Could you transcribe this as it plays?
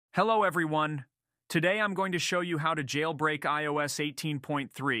Hello everyone! Today I'm going to show you how to jailbreak iOS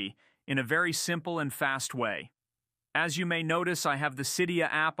 18.3 in a very simple and fast way. As you may notice, I have the Cydia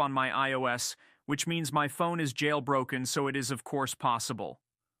app on my iOS, which means my phone is jailbroken, so it is of course possible.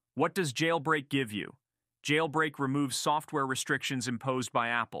 What does Jailbreak give you? Jailbreak removes software restrictions imposed by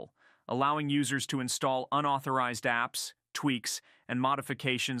Apple, allowing users to install unauthorized apps, tweaks, and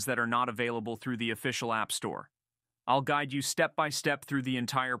modifications that are not available through the official App Store. I'll guide you step by step through the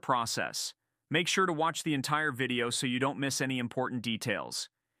entire process. Make sure to watch the entire video so you don't miss any important details.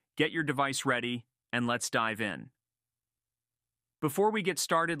 Get your device ready, and let's dive in. Before we get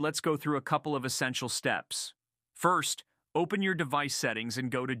started, let's go through a couple of essential steps. First, open your device settings and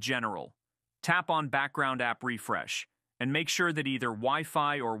go to General. Tap on Background App Refresh, and make sure that either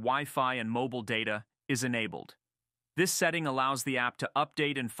Wi-Fi or Wi-Fi and mobile data is enabled. This setting allows the app to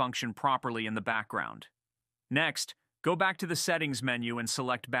update and function properly in the background. Next, go back to the Settings menu and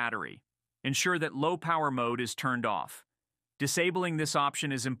select Battery. Ensure that Low Power Mode is turned off. Disabling this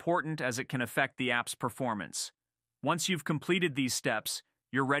option is important as it can affect the app's performance. Once you've completed these steps,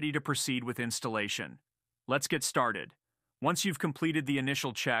 you're ready to proceed with installation. Let's get started. Once you've completed the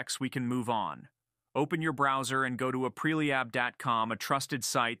initial checks, we can move on. Open your browser and go to apriliab.com, a trusted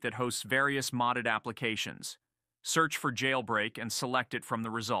site that hosts various modded applications. Search for Jailbreak and select it from the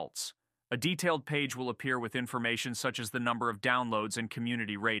results. A detailed page will appear with information such as the number of downloads and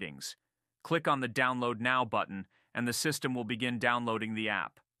community ratings. Click on the Download Now button, and the system will begin downloading the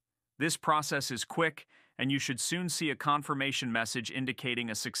app. This process is quick, and you should soon see a confirmation message indicating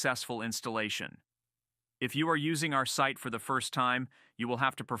a successful installation. If you are using our site for the first time, you will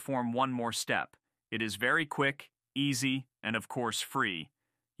have to perform one more step. It is very quick, easy, and of course free.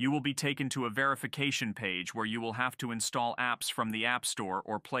 You will be taken to a verification page where you will have to install apps from the App Store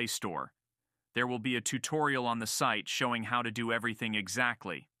or Play Store. There will be a tutorial on the site showing how to do everything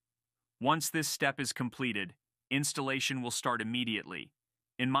exactly. Once this step is completed, installation will start immediately.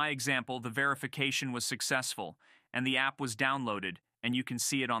 In my example, the verification was successful, and the app was downloaded, and you can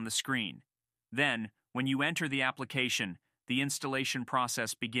see it on the screen. Then, when you enter the application, the installation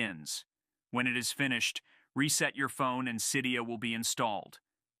process begins. When it is finished, reset your phone and Cydia will be installed.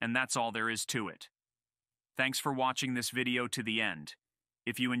 And that's all there is to it. Thanks for watching this video to the end.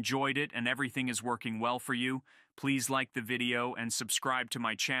 If you enjoyed it and everything is working well for you, please like the video and subscribe to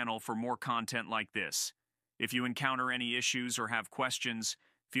my channel for more content like this. If you encounter any issues or have questions,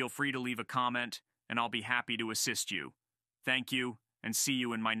 feel free to leave a comment and I'll be happy to assist you. Thank you, and see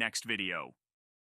you in my next video.